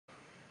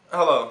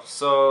Hello.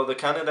 So the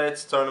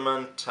candidates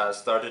tournament has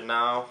started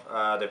now.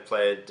 They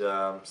played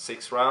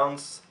 6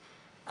 rounds,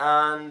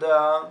 and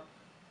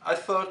I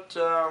thought,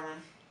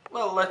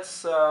 well,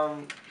 let's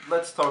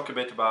talk a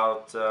bit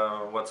about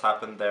what's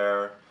happened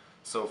there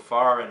so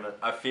far. And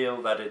I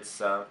feel that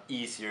it's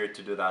easier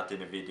to do that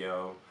in a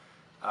video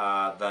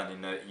than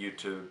in a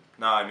YouTube.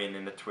 No, I mean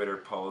in a Twitter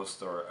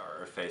post or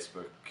a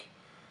Facebook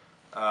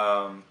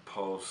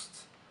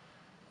post.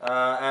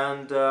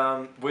 And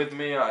with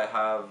me I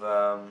have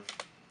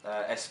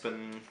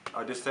Espen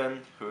Agdestein,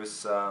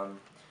 who's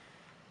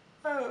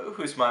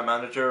my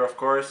manager, of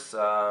course,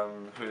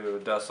 who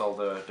does all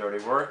the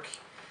dirty work,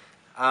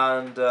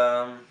 and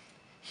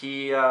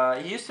he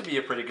used to be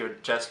a pretty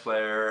good chess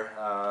player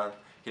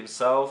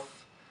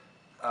himself.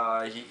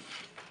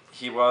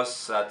 He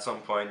was at some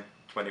point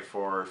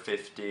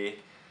 2450.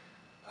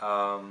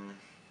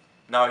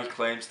 Now he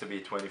claims to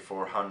be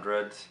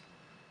 2400.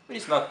 But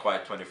he's not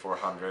quite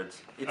 2400.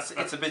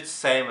 It's a bit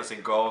same as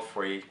in golf,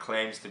 where he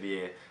claims to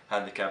be a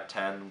handicap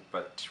 10,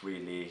 but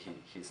really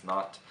he's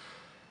not.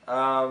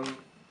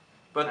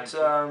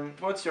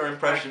 What's your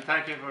impression?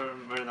 Thank you for a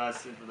very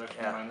nice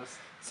introduction, Magnus.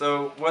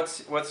 So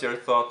what's your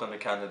thought on the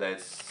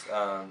candidates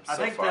I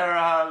think far? there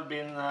have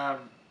been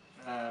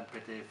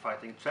pretty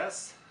fighting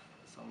chess,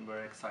 some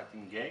very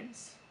exciting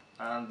games,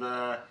 and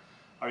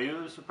are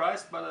you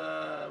surprised by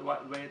the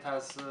way it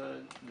has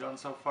gone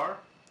so far?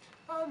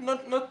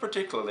 Not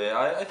particularly.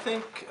 I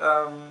think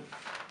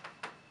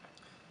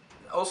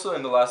also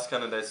in the last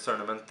candidates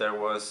tournament there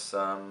was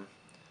a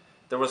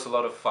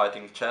lot of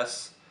fighting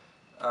chess.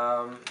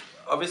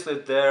 Obviously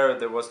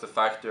there was the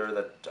factor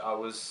that I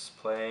was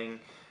playing,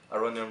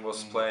 Aronian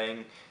was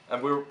playing,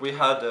 and we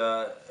had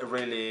a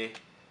really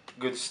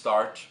good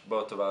start,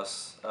 both of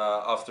us.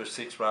 After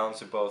 6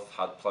 rounds we both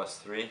had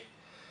 +3,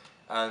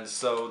 and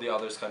so the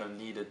others kind of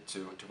needed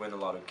to win a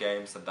lot of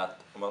games, and that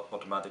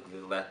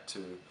automatically led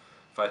to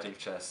fighting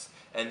chess.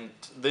 And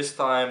this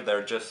time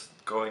they're just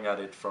going at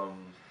it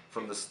from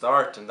the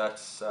start, and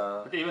that's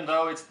but even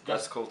though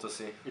that's cool to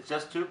see. It's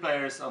just 2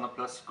 players on a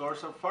plus score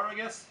so far, I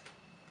guess.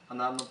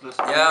 And I'm a plus.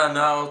 Yeah,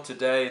 now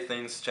today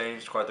things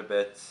changed quite a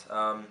bit.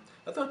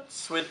 I thought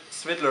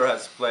Swidler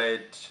has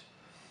played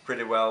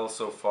pretty well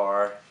so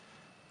far.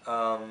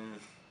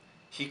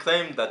 He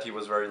claimed that he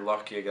was very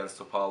lucky against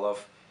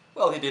Topalov.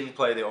 Well, he didn't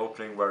play the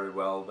opening very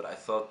well, but I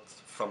thought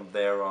from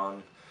there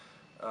on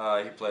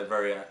he played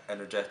very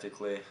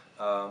energetically.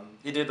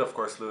 He did, of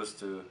course, lose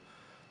to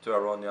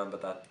Aronian,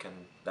 but that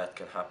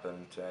can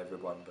happen to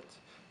everyone. But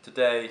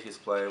today his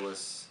play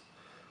was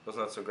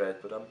not so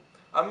great. But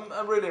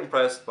I'm really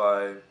impressed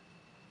by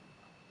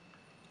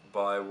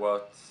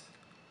what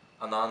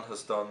Anand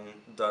has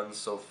done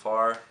so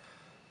far.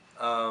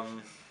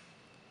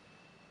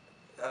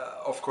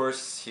 Of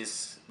course,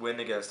 his win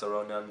against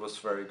Aronian was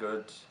very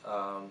good.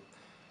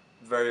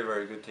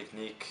 Very good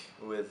technique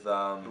with.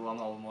 He won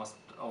almost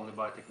only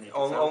by technique.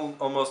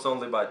 Almost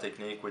only by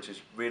technique, which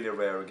is really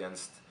rare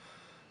against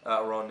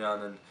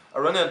Aronian. And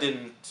Aronian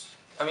didn't.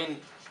 I mean,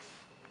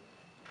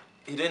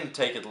 he didn't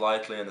take it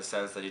lightly in the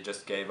sense that he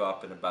just gave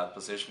up in a bad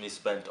position. He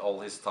spent all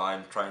his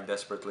time trying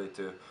desperately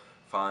to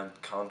find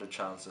counter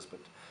chances.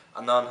 But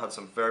Anand had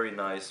some very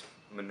nice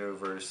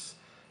maneuvers,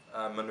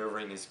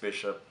 maneuvering his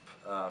bishop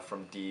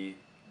from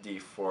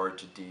d4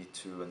 to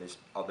d2 and his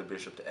other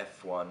bishop to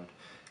f1,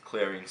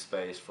 clearing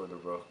space for the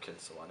rook and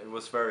so on. It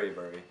was very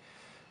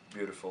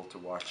beautiful to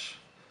watch.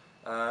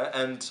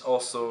 And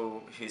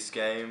also his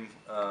game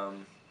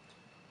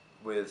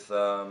with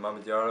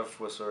Mamedyarov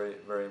was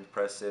very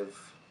impressive,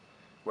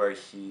 where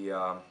he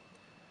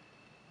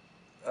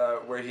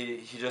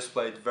just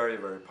played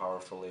very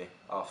powerfully.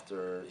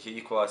 After he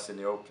equalized in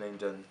the opening,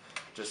 then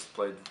just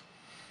played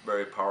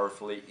very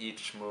powerfully.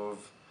 Each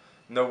move,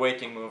 no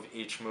waiting move,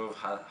 each move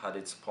had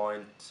its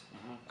point,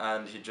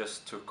 and he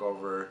just took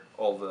over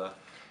all the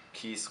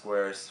key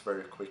squares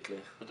very quickly.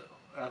 But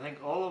I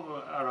think all of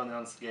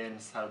Aronian's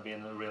games have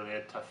been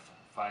really tough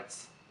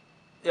fights.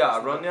 Yeah,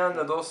 Aronian,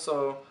 and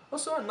also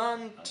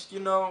Anand. You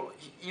know,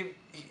 he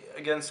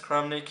against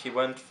Kramnik he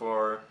went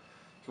for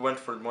one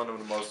of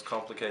the most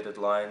complicated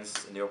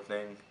lines in the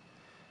opening.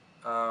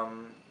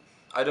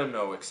 I don't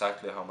know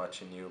exactly how much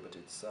he knew, but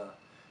he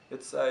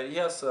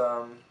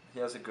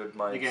has a good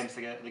mind. The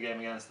game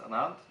against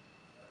Anand.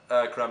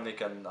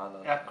 Kramnik and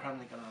Anand. Yeah,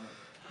 Kramnik and Anand.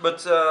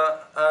 But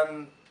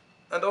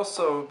and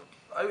also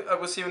I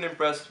was even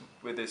impressed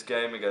with his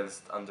game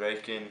against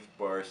Andreikin,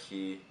 where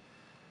he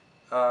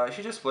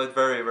just played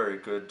very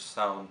good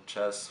sound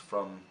chess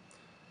from.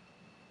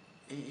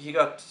 He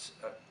got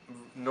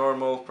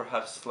normal,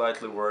 perhaps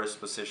slightly worse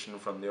position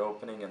from the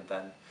opening, and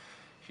then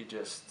he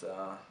just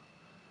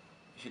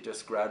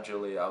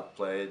gradually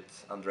outplayed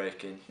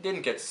Andreikin. He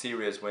didn't get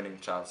serious winning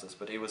chances,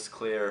 but it was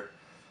clear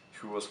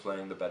who was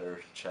playing the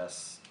better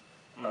chess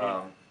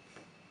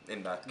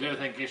in that game. Do you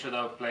think he should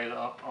have played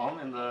on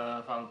in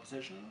the final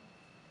position?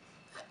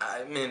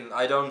 I mean,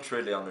 I don't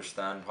really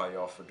understand why he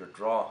offered a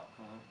draw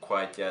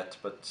quite yet,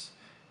 but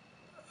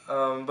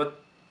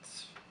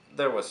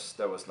there was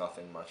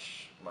nothing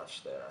much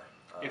there.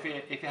 If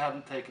he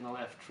hadn't taken on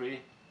f3,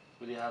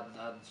 Would you had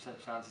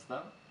chances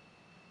then?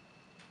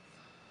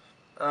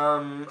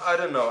 I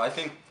don't know. I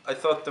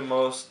thought the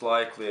most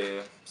likely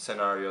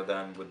scenario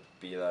then would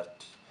be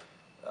that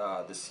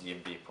the C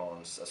and B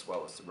pawns as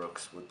well as the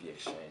rooks would be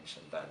exchanged,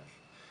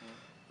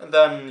 and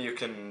then you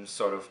can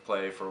sort of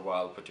play for a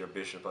while, put your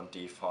bishop on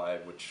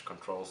d5, which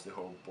controls the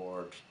whole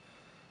board,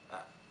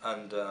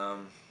 and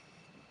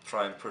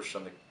try and push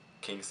on the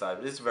king side.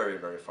 But it's very,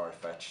 very far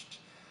fetched,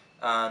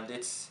 and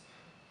it's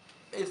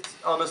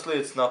honestly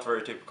it's not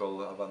very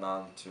typical of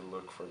Anand to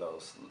look for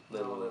those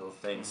little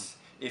things.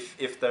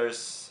 If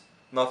there's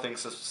nothing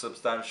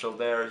substantial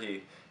there,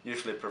 he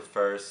usually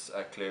prefers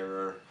a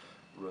clearer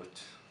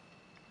route.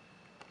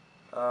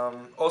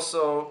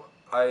 Also,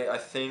 I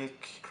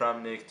think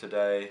Kramnik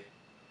today,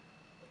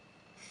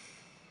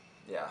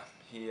 yeah,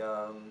 he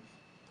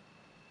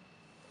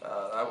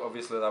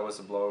obviously that was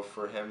a blow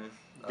for him.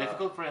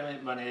 Difficult for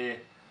him when he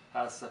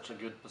has such a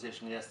good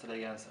position yesterday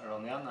against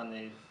Aronian, and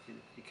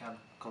he can't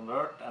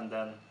convert, and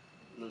then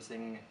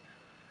losing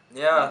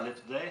badly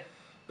today.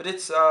 But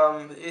it's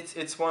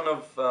one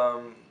of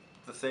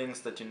the things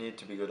that you need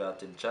to be good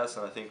at in chess,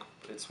 and I think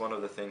it's one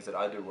of the things that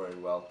I do very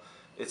well.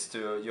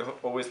 You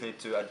always need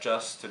to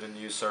adjust to the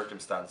new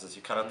circumstances.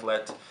 You cannot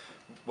let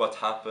what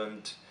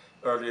happened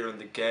earlier in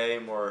the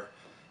game or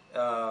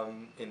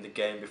in the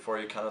game before,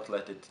 you cannot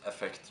let it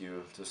affect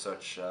you to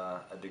such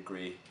a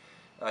degree.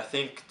 I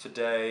think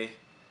today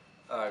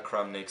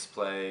Kramnik's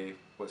play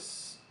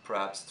was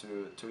perhaps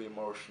too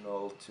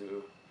emotional,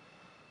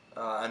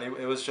 and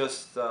it was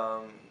just.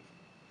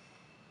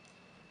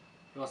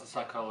 He wasn't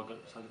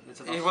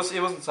He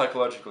wasn't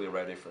psychologically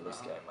ready for this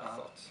game, I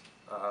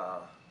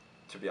thought.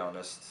 To be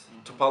honest,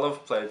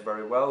 Topalov played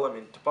very well. I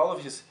mean, Topalov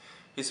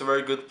he's a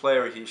very good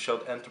player. He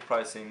showed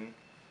enterprising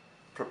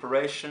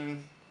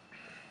preparation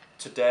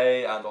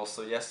today and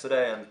also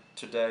yesterday, and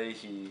today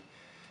he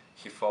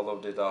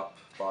followed it up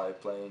by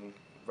playing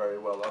very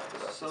well after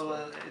that. So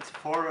it's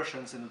 4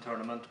 Russians in the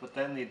tournament, but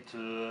they need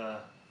to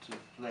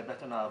play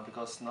better now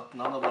because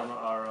none of them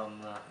are on.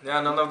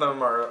 None of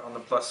them are on the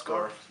plus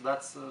score. So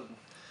that's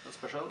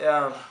special.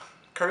 Yeah,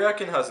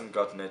 Karyakin hasn't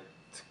gotten it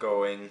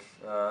going.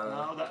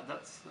 No,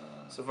 that's.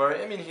 So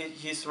very. I mean,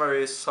 he's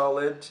very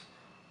solid.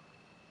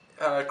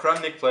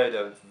 Kramnik played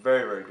a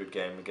very, very good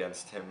game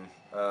against him,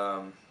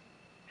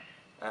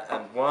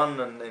 and won.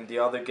 And in the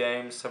other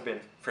games have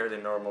been fairly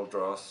normal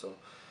draws. So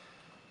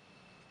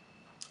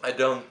I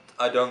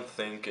don't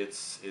think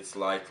it's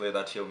likely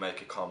that he'll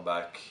make a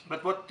comeback.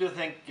 But what do you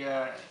think?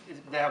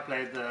 They have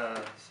played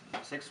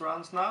 6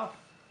 rounds now,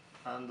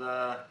 and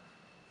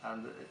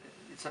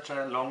it's such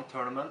a long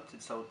tournament.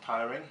 It's so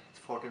tiring. It's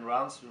 14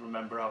 rounds. You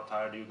remember how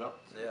tired you got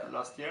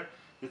last year.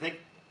 Do you think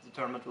the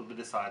tournament will be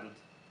decided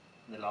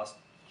in the last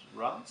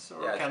rounds,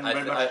 or can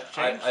very much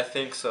change? I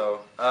think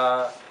so.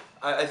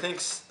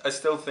 I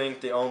still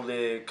think the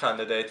only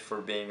candidate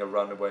for being a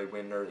runaway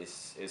winner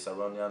is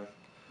Aronian.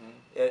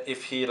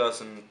 If he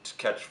doesn't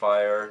catch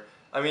fire,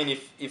 I mean,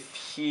 if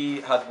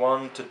he had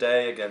won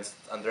today against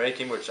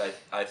Andreikin, which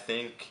I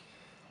think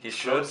he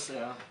should.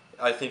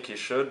 I think he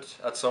should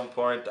at some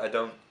point. I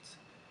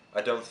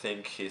don't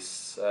think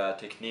his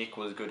technique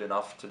was good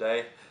enough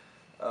today,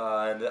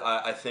 and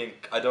I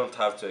think I don't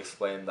have to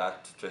explain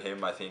that to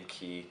him. I think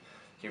he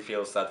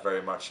feels that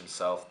very much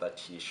himself, that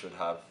he should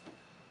have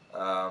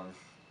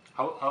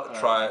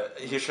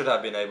he should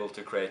have been able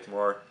to create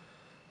more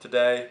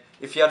today.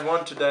 If he had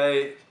won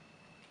today,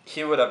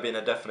 he would have been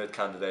a definite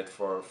candidate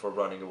for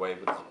running away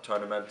with the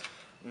tournament.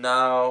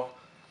 Now,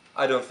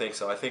 I don't think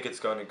so. I think it's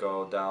going to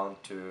go down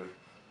to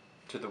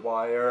the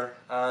wire,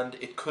 and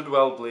it could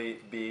well be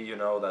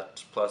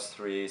that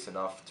 +3 is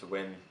enough to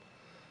win,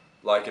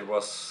 like it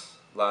was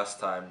last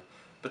time.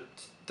 But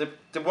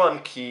the one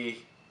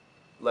key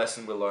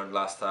lesson we learned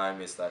last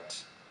time is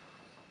that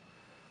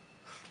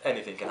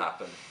anything can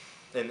happen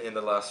in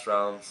the last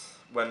rounds.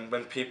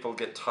 When people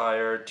get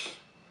tired,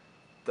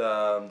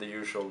 the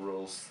usual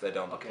rules, they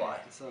don't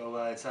apply. So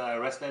it's a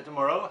rest day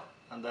tomorrow,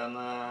 and then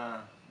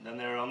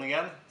they're on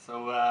again. So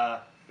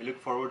we look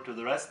forward to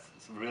the rest.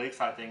 It's really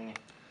exciting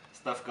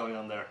stuff going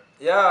on there.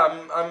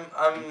 Yeah,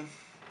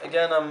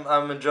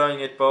 I'm enjoying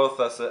it both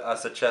as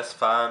a chess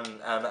fan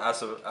and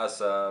as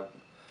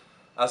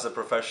a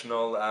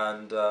professional,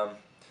 and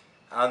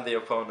the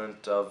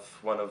opponent of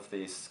one of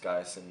these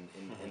guys in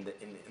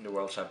the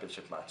World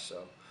Championship match.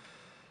 So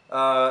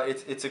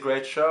it's a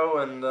great show,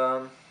 and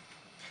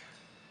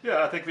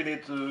yeah, I think we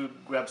need to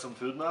grab some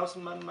food now,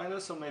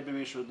 Magnus. So maybe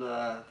we should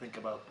think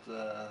about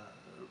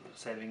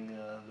saving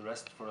the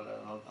rest for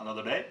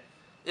another day.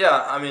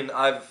 Yeah, I mean,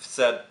 I've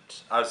said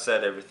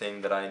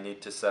everything that I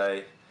need to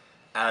say,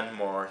 and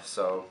more.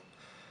 So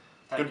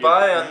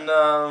goodbye,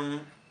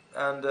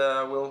 and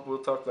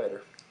we'll talk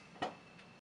later.